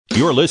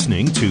You're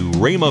listening to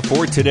Rhema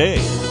for Today.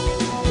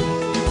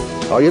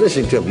 Are you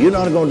listening to me? You're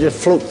not going to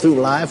just float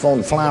through life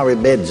on flowery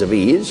beds of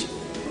ease.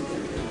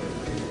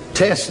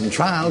 Tests and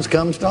trials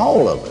comes to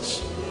all of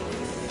us.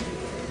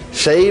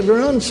 Saved or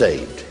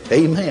unsaved.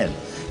 Amen.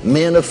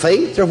 Men of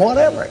faith or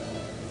whatever.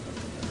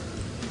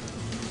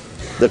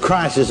 The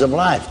crisis of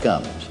life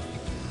comes.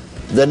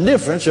 The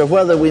difference of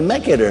whether we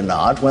make it or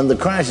not when the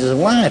crisis of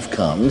life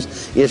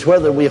comes is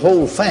whether we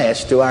hold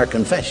fast to our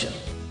confession.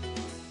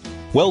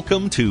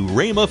 Welcome to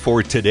Rhema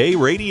for Today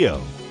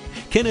Radio.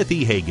 Kenneth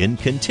E. Hagin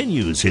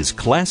continues his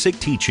classic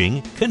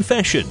teaching,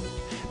 Confession.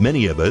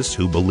 Many of us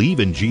who believe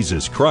in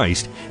Jesus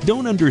Christ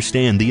don't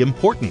understand the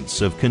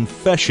importance of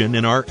confession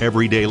in our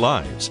everyday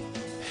lives.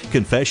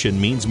 Confession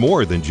means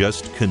more than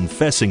just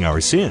confessing our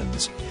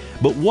sins.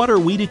 But what are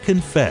we to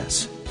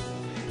confess?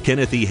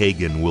 Kenneth E.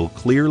 Hagin will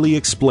clearly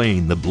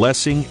explain the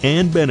blessing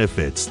and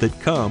benefits that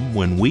come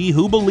when we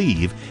who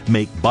believe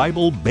make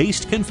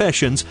Bible-based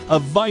confessions a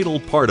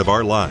vital part of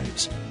our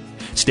lives.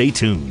 Stay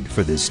tuned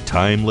for this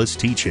timeless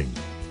teaching.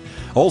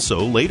 Also,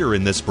 later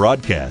in this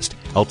broadcast,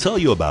 I'll tell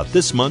you about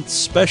this month's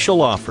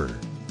special offer.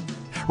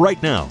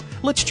 Right now,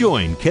 let's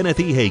join Kenneth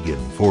E.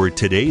 Hagin for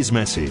today's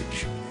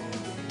message.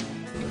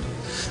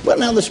 Well,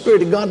 now the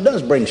Spirit of God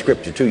does bring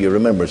Scripture to you,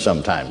 remember,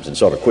 sometimes, and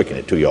sort of quicken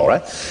it to you, all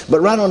right?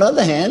 But right on the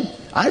other hand,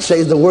 I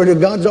say the Word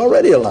of God's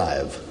already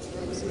alive.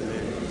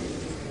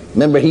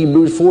 Remember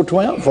Hebrews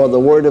 4:12? For the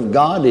Word of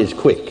God is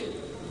quick.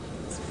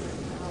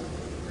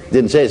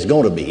 Didn't say it's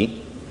going to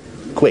be.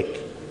 Quick.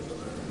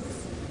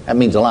 That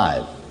means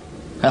alive.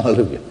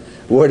 Hallelujah.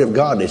 The Word of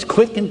God is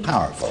quick and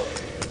powerful.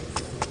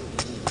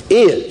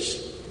 Is.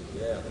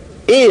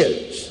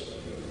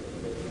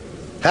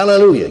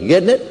 Hallelujah. You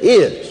getting it?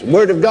 Is.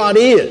 Word of God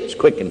is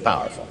quick and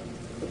powerful.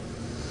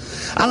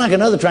 I like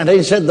another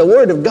translation said the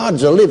Word of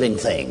God's a living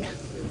thing.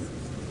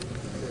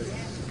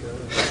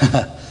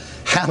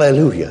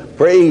 Hallelujah.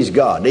 Praise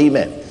God.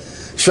 Amen.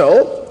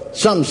 So,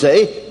 some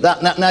say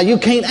that now you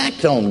can't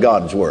act on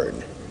God's Word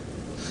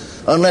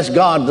unless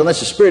the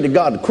Spirit of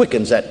God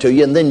quickens that to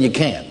you, and then you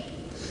can.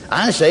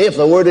 I say if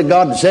the Word of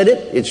God said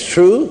it, it's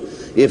true.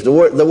 If the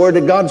Word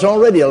of God's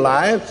already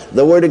alive,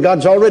 the Word of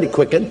God's already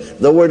quickened,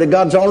 the Word of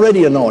God's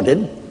already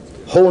anointed.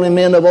 Holy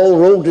men of old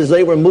wrote as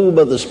they were moved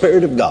by the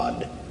Spirit of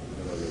God.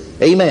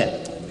 Amen.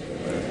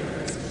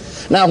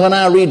 Now when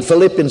I read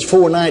Philippians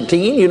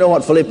 4:19, you know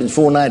what Philippians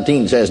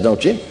 4:19 says,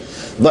 don't you?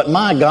 But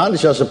my God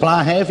shall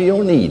supply half of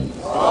your need.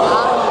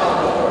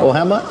 Oh,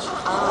 how much?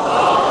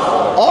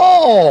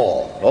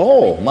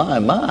 Oh, my.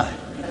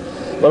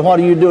 But what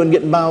are you doing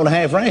getting by on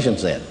half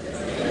rations then?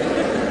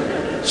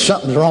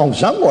 Something's wrong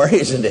somewhere,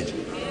 isn't it?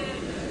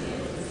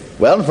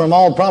 Well, from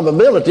all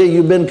probability,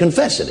 you've been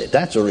confessing it.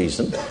 That's the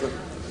reason.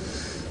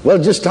 Well,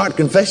 just start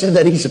confessing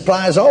that He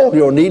supplies all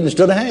your need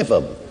instead of half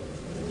of them.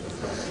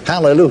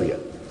 Hallelujah.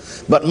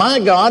 But my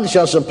God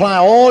shall supply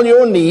all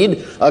your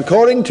need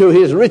according to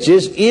His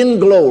riches in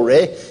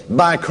glory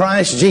by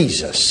Christ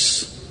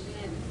Jesus.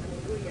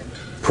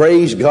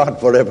 Praise God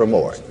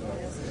forevermore.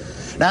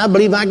 Now, I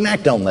believe I can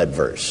act on that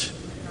verse.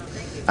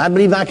 I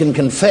believe I can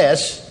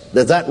confess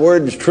that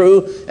word is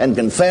true and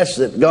confess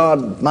that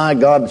God, my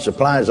God,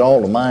 supplies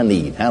all of my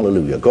need.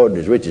 Hallelujah. According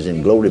to His riches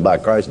in glory by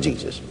Christ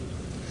Jesus.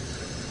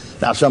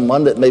 Now,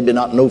 someone that maybe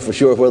not know for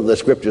sure whether the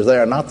Scripture's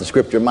there or not,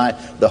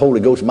 the Holy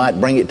Ghost might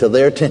bring it to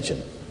their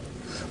attention.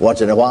 Once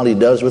in a while He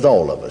does with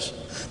all of us.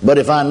 But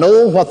if I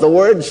know what the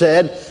Word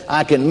said,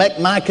 I can make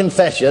my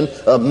confession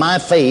of my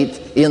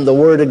faith in the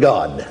Word of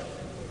God.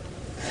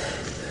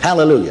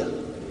 Hallelujah.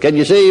 Can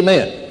you say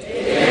amen?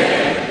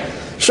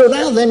 So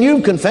now then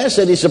you confess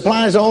that He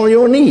supplies all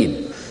your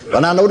need.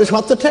 But now notice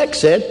what the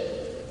text said.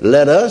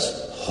 Let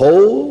us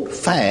hold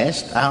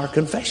fast our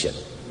confession.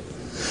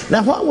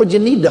 Now why would you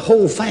need to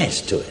hold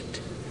fast to it?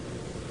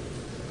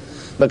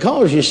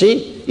 Because you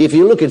see, if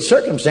you look at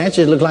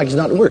circumstances, it looks like it's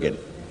not working.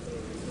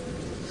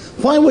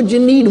 Why would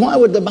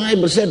the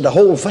Bible said to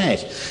hold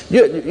fast?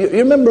 You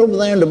remember over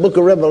there in the book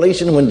of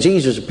Revelation when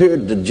Jesus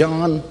appeared to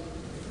John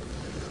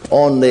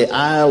on the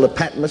Isle of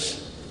Patmos?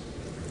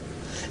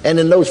 And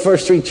in those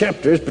first 3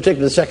 chapters,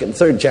 particularly the second and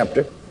third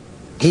chapter,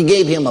 He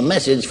gave him a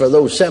message for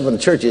those 7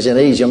 churches in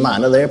Asia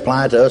Minor. They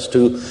apply to us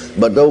too,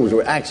 but those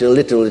were actually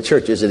literally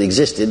churches that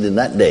existed in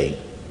that day.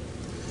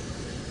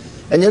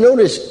 And you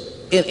notice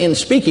in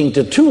speaking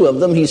to 2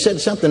 of them, He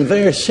said something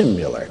very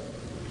similar.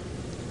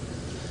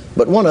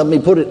 But one of them,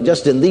 He put it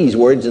just in these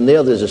words, and the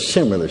other is a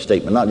similar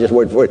statement, not just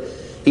word for word.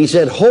 He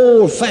said,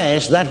 hold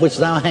fast that which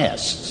thou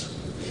hast.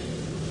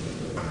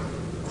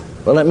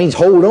 Well, that means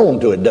hold on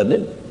to it, doesn't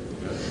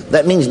it?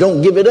 That means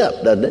don't give it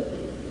up, doesn't it?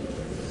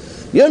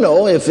 You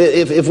know,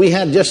 if we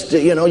had just,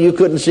 you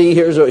couldn't see,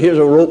 here's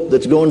a rope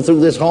that's going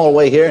through this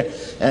hallway here,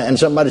 and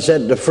somebody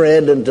said to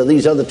Fred and to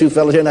these other 2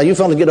 fellows here, now you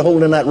fellows get a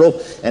hold in that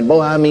rope, and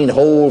boy, I mean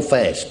hold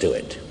fast to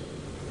it.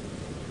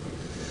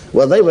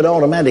 Well, they would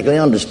automatically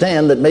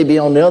understand that maybe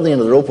on the other end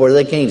of the rope where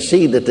they can't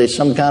see that there's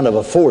some kind of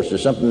a force or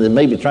something that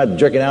maybe tried to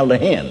jerk it out of their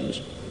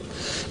hands.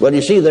 Well,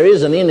 you see, there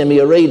is an enemy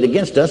arrayed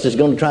against us that's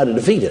going to try to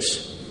defeat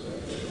us.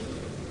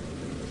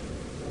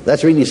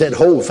 That's really said,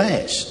 hold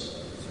fast.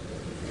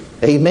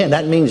 Amen.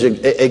 That means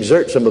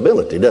exert some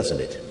ability, doesn't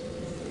it?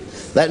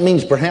 That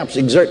means perhaps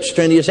exert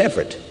strenuous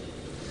effort.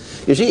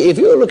 You see, if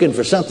you're looking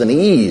for something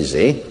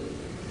easy,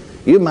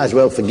 you might as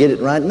well forget it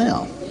right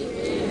now.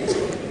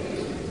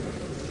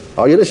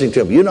 Are you listening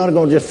to me? You're not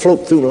going to just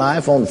float through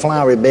life on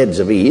flowery beds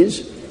of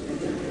ease.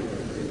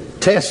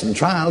 Tests and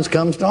trials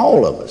comes to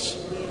all of us.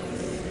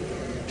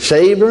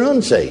 Saved or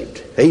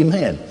unsaved.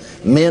 Amen.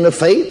 Men of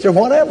faith or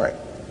whatever.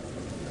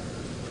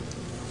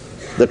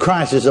 The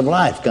crisis of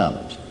life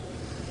comes.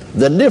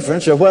 The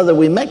difference of whether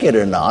we make it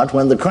or not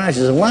when the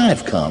crisis of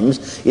life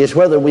comes is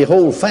whether we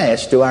hold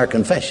fast to our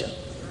confession.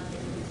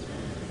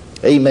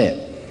 Amen.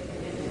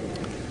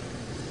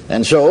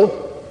 And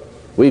so,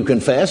 we've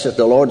confessed that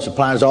the Lord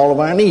supplies all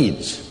of our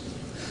needs.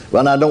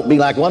 Well, now don't be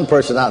like one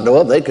person I know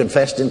of. They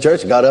confessed in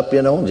church, got up,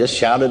 and just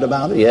shouted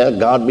about it. Yeah,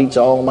 God meets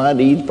all my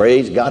needs.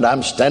 Praise God.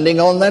 I'm standing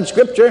on that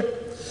scripture.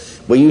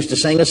 We used to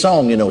sing a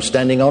song,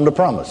 standing on the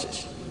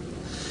promises.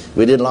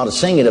 We did a lot of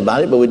singing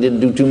about it, but we didn't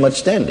do too much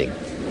standing.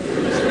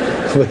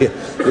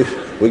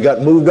 We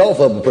got moved off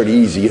of them pretty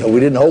easy. We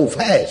didn't hold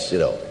fast,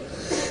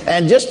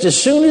 And just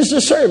as soon as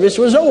the service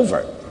was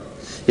over,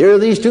 here are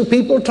these two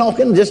people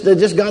talking. They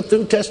just got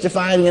through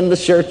testifying in the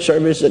church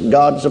service that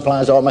God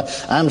supplies all my...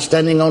 I'm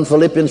standing on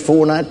Philippians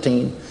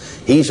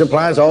 4:19. He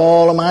supplies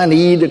all of my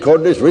need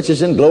according to his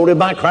riches and glory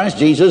by Christ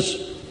Jesus.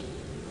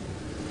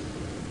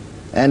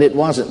 And it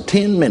wasn't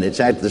 10 minutes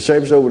after the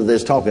service over to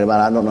this talking about,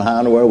 I don't know how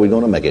in the world we're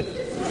going to make it.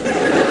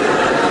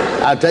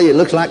 I tell you, it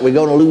looks like we're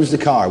going to lose the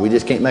car. We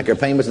just can't make our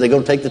payments. They're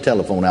going to take the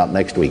telephone out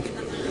next week.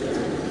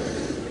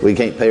 We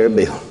can't pay our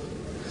bill.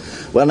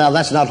 Well, now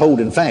that's not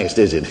holding fast,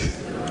 is it?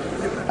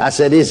 I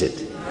said, is it?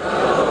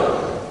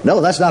 No,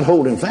 that's not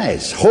holding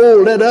fast.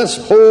 Let us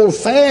hold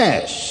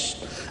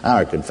fast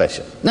our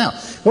confession. Now,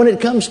 when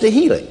it comes to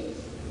healing,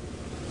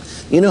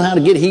 you know how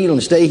to get healed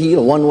and stay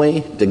healed? One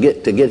way to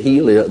get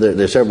healed,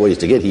 there's several ways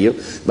to get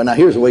healed, but now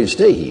here's a way to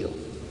stay healed.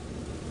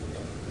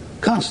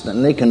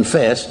 Constantly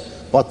confess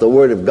what the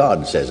Word of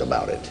God says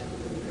about it.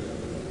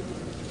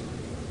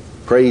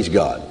 Praise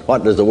God.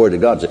 What does the Word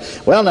of God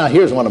say? Well, now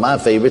here's one of my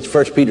favorites,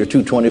 1 Peter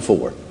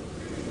 2:24.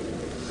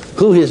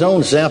 Who his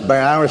own self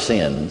bare our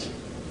sins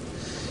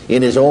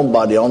in his own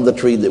body on the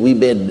tree, that we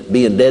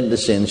being dead to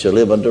sin shall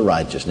live unto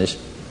righteousness.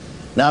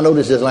 Now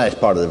notice this last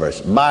part of the verse.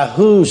 By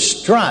whose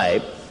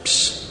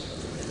stripes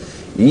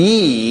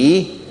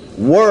ye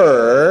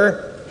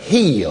were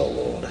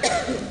healed.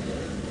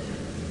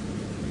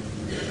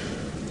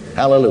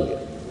 Hallelujah.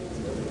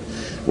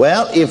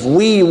 Well, if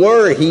we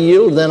were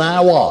healed, then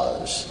I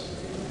was.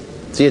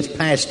 See, it's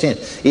past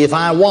tense. If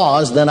I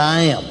was, then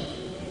I am.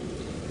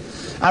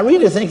 I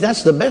really think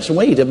that's the best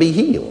way to be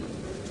healed.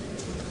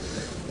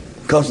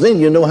 Because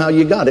then you know how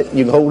you got it.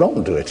 You can hold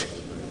on to it.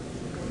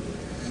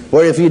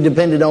 Where if you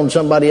depended on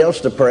somebody else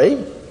to pray,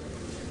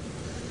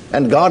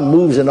 and God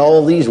moves in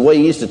all these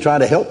ways to try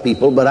to help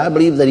people, but I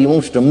believe that he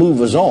wants to move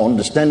us on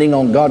to standing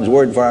on God's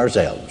Word for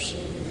ourselves.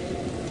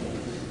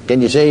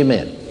 Can you say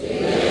amen?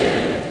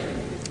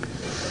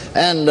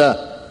 And,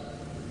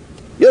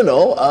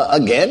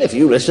 again, if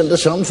you listen to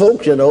some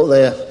folks,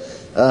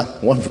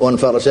 one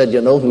fellow said,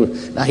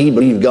 now he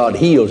believes God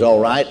heals all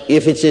right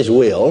if it's his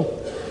will.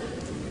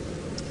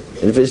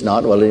 And if it's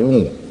not, well, he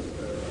won't.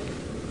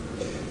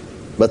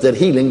 But that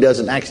healing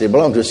doesn't actually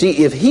belong to us.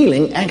 See, if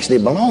healing actually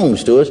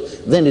belongs to us,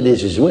 then it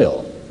is his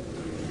will.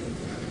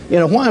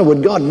 Why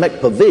would God make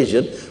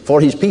provision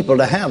for his people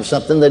to have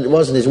something that it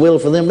wasn't his will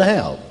for them to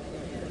have?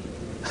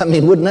 I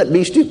mean, wouldn't that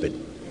be stupid?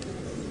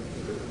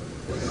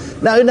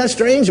 Now, isn't that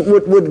strange?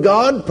 Would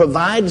God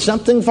provide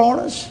something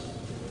for us?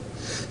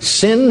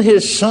 Send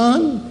his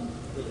Son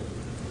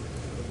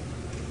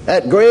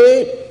at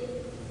great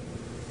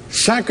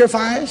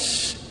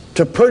sacrifice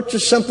to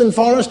purchase something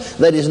for us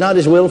that is not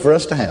his will for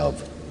us to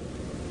have.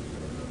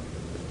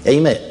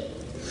 Amen.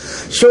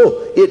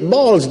 So it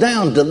boils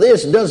down to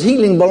this: does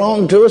healing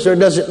belong to us or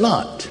does it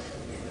not?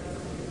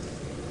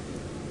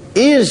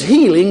 Is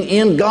healing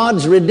in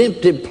God's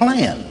redemptive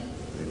plan?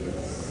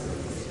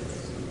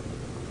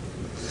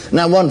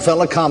 Now, one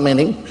fellow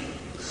commenting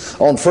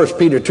on 1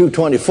 Peter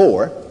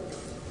 2:24,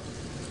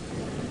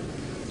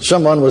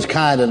 someone was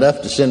kind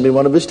enough to send me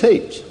one of his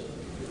tapes.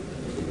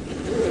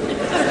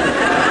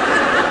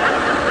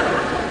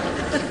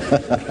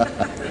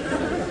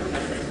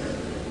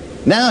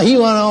 Now, he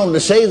went on to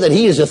say that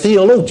he is a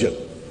theologian.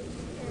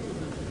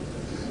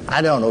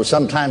 I don't know,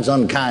 sometimes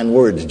unkind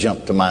words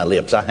jump to my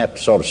lips. I have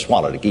to sort of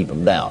swallow to keep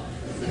them down.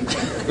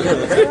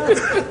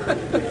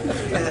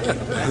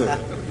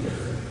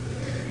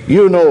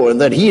 And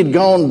that he had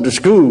gone to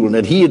school and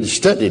that he had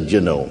studied,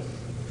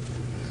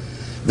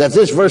 that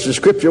this verse of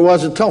Scripture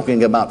wasn't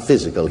talking about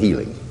physical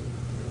healing.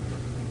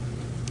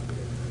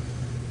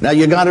 Now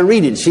you got to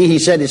read it. See, he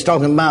said it's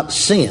talking about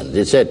sins.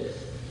 It said,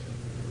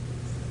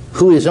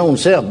 who his own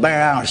self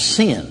bare our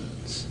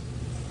sins,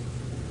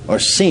 or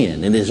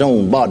sin in his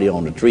own body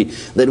on the tree,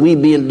 that we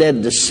being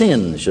dead to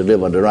sin should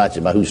live unto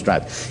righteousness, by whose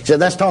stripes. He said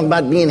that's talking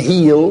about being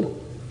healed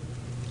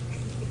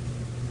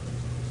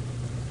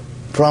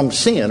from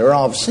sin or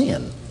of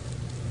sin.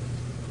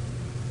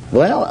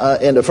 Well,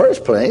 in the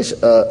first place,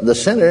 the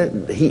sinner,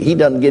 he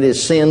doesn't get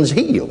his sins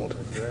healed.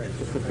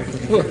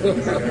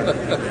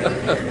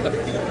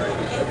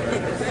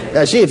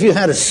 Now, see, if you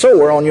had a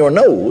sore on your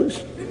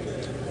nose,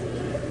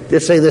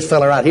 just say this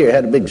fella right here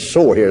had a big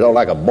sore here,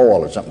 like a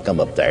boil or something come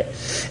up there,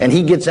 and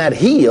he gets that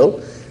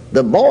healed,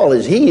 the boil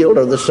is healed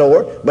or the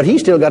sore, but he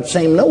still got the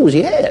same nose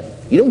he had.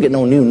 You don't get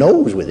no new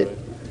nose with it.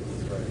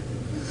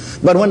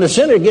 But when the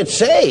sinner gets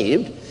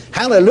saved,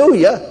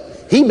 hallelujah,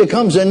 he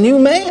becomes a new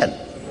man.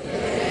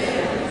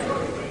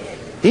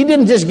 He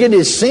didn't just get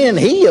his sin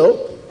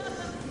healed.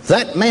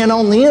 That man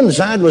on the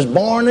inside was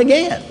born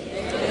again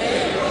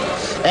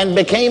and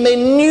became a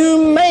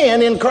new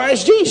man in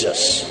Christ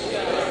Jesus.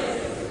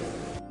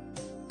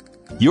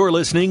 You're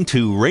listening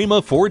to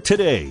Rhema for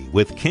Today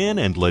with Ken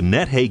and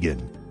Lynette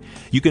Hagin.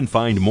 You can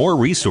find more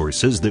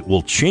resources that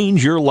will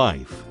change your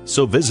life.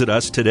 So visit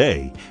us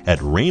today at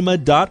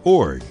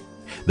rhema.org.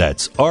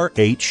 That's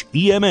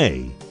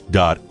RHEMA.org.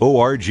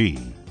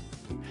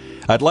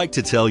 I'd like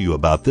to tell you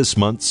about this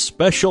month's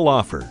special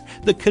offer,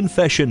 the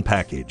Confession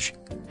Package.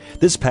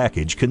 This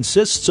package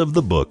consists of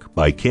the book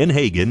by Ken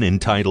Hagin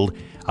entitled,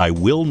 I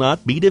Will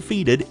Not Be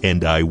Defeated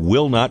and I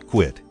Will Not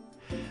Quit.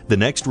 The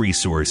next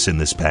resource in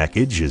this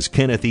package is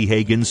Kenneth E.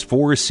 Hagin's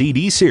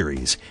 4-CD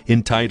series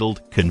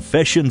entitled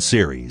Confession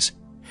Series.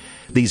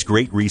 These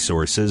great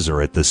resources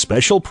are at the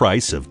special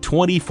price of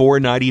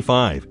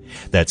 $24.95.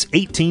 That's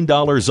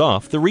 $18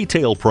 off the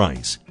retail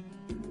price.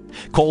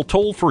 Call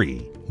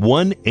toll-free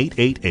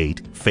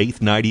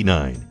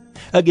 1-888-FAITH-99.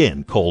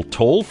 Again, call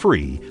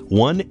toll-free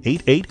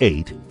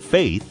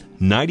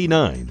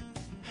 1-888-FAITH-99.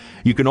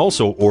 You can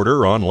also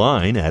order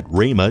online at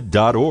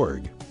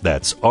rhema.org.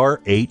 That's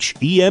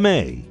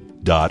RHEMA.org.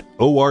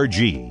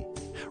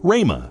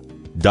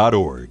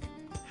 rhema.org.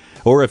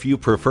 Or if you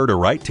prefer to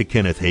write to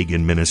Kenneth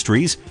Hagin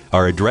Ministries,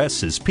 our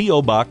address is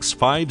P.O. Box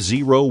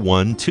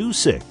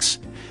 50126,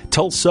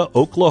 Tulsa,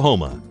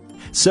 Oklahoma,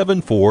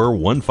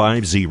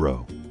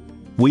 74150.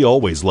 We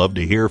always love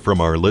to hear from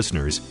our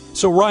listeners,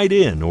 so write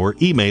in or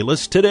email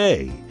us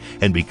today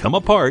and become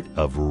a part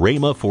of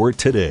Rhema for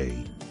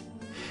Today.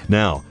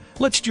 Now,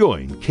 let's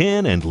join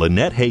Ken and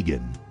Lynette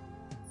Hagin.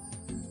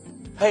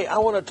 Hey, I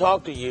want to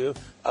talk to you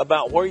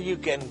about where you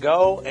can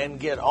go and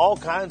get all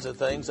kinds of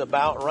things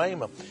about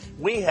Rhema.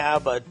 We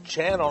have a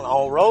channel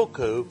on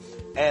Roku,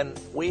 and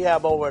we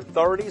have over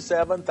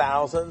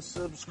 37,000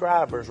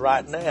 subscribers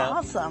right now.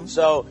 Awesome.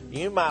 So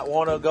you might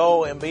want to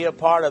go and be a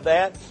part of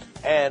that.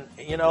 And,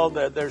 you know,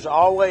 there's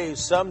always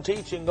some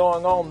teaching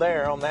going on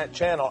there on that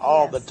channel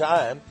all the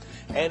time.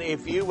 And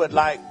if you would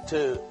like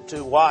to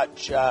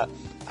watch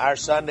our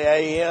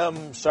Sunday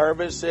AM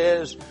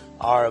services,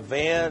 our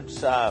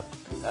events, a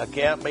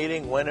camp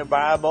meeting, Winter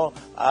Bible,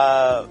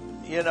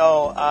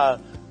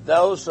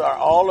 those are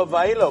all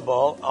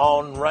available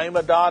on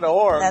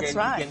rhema.org. That's and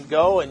right. You can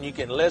go and you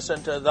can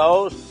listen to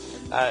those.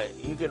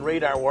 You can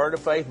read our Word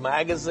of Faith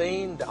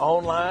magazine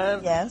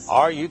online. Yes.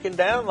 Or you can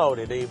download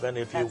it even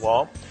if you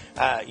want.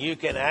 You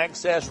can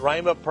access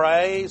Rhema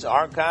Praise,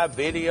 archive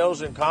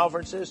videos and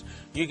conferences.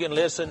 You can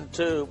listen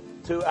to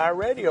our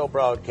radio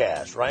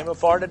broadcast, Rhema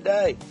for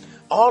Today.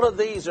 All of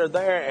these are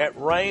there at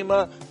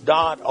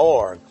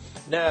rhema.org.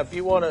 Now, if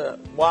you want to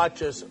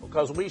watch us,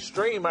 because we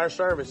stream our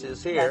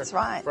services here. That's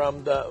right.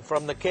 From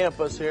the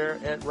campus here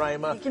at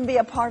Rhema. You can be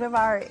a part of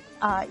our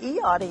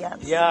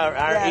e-audience. Yeah,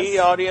 our Yes.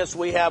 e-audience,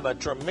 we have a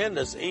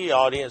tremendous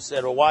e-audience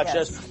that will watch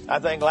Yes. us. I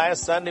think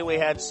last Sunday we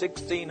had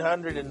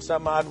 1,600 and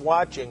some odd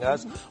watching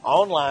us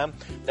online.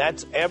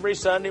 That's every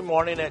Sunday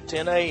morning at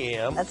 10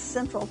 a.m. That's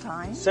Central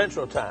Time.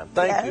 Central Time.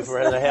 Thank you Yes.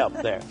 for the help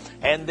there.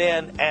 And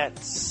then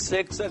at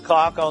 6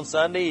 o'clock on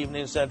Sunday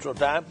evening Central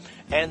Time.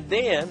 And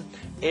then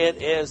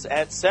it is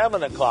at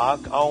 7 o'clock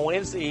on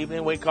Wednesday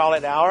evening. We call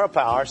it Hour of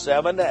Power,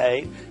 7 to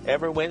 8,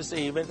 every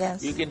Wednesday evening.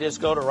 Yes. You can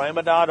just go to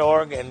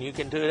rhema.org and you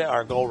can do that,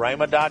 or go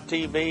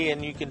rhema.tv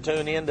and you can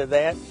tune into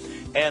that.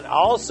 And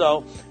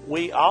also,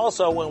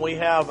 when we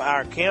have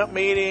our camp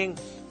meeting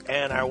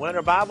and our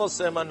Winter Bible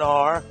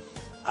Seminar,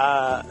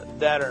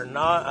 that are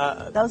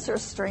not... those are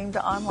streamed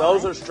online.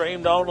 Those are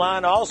streamed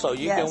online also.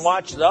 You Yes. can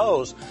watch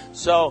those.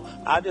 So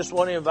I just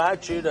want to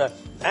invite you to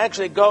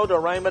actually go to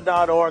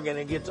rhema.org, and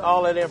it gets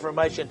all that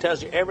information. It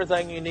tells you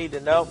everything you need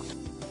to know.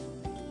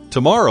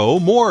 Tomorrow,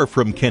 more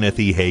from Kenneth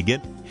E.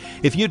 Hagin.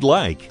 If you'd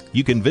like,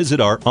 you can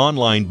visit our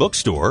online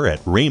bookstore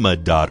at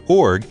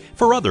rhema.org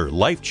for other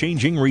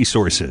life-changing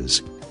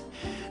resources.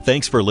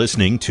 Thanks for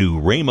listening to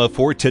Rhema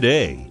for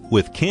Today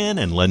with Ken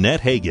and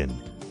Lynette Hagin.